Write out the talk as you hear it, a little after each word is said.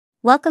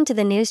Welcome to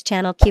the news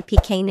channel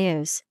QPK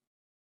News.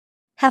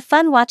 Have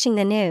fun watching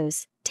the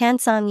news.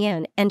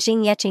 Songyun and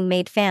Zheng Yecheng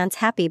made fans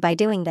happy by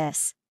doing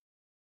this.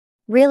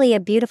 Really a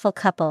beautiful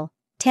couple.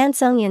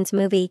 Songyun's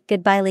movie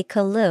Goodbye Li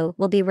Lu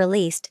will be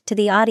released to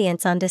the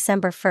audience on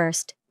December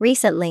 1st.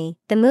 Recently,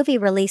 the movie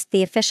released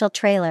the official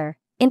trailer,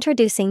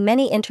 introducing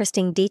many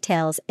interesting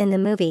details in the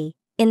movie.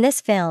 In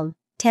this film,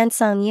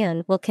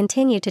 Songyun will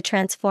continue to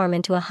transform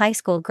into a high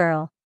school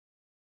girl.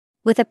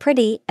 With a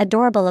pretty,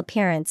 adorable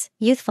appearance,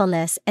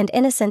 youthfulness and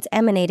innocence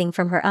emanating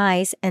from her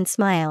eyes and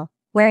smile,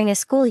 wearing a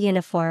school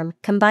uniform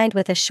combined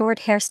with a short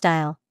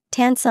hairstyle,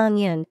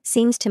 Songyun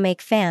seems to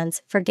make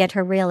fans forget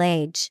her real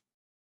age.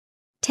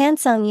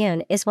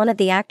 Songyun is one of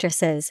the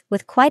actresses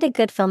with quite a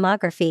good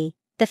filmography.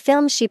 The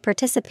films she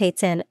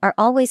participates in are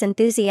always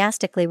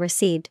enthusiastically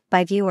received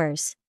by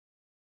viewers.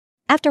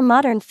 After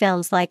modern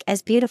films like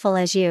As Beautiful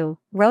as You,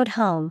 Road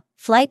Home,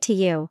 Flight to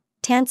You,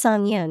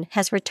 Songyun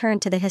has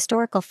returned to the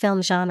historical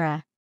film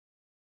genre.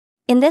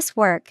 In this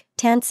work,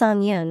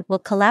 Songyun will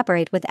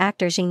collaborate with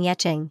actor Zheng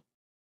Yecheng.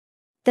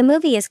 The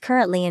movie is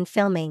currently in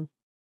filming.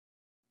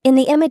 In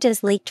the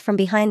images leaked from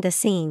behind the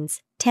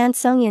scenes,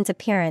 Songyun's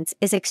appearance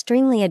is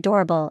extremely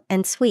adorable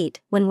and sweet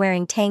when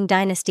wearing Tang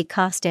Dynasty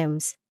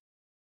costumes.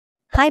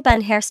 High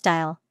bun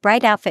hairstyle,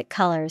 bright outfit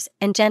colors,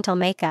 and gentle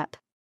makeup.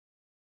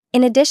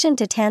 In addition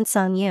to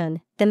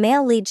Songyun, the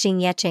male lead Zheng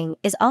Yecheng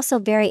is also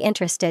very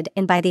interested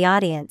in by the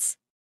audience.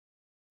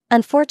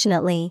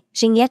 Unfortunately,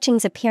 Zheng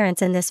Yecheng's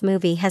appearance in this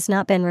movie has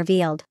not been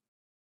revealed.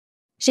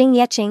 Zheng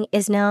Yecheng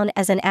is known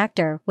as an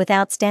actor with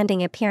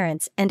outstanding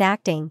appearance and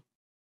acting.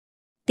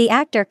 The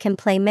actor can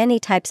play many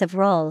types of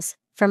roles,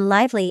 from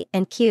lively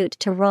and cute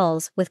to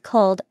roles with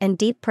cold and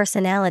deep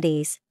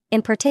personalities.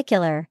 In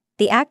particular,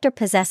 the actor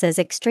possesses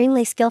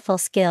extremely skillful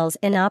skills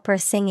in opera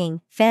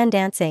singing, fan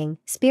dancing,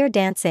 spear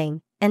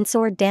dancing, and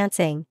sword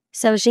dancing,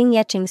 so Zheng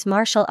Yecheng's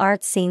martial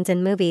arts scenes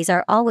in movies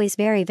are always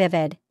very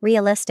vivid,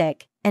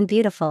 realistic, and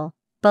beautiful.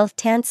 Both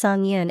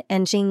Songyun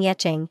and Zheng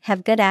Yecheng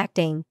have good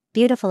acting,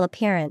 beautiful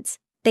appearance.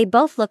 They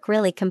both look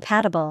really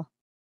compatible.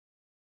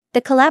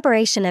 The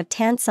collaboration of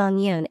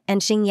Songyun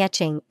and Zheng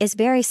Yecheng is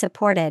very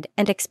supported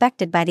and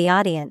expected by the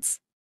audience.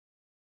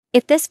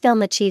 If this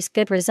film achieves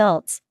good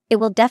results, it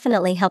will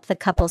definitely help the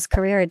couple's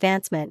career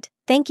advancement.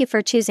 Thank you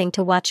for choosing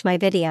to watch my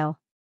video.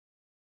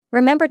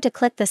 Remember to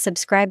click the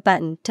subscribe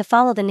button to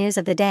follow the news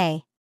of the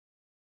day.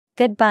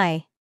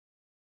 Goodbye.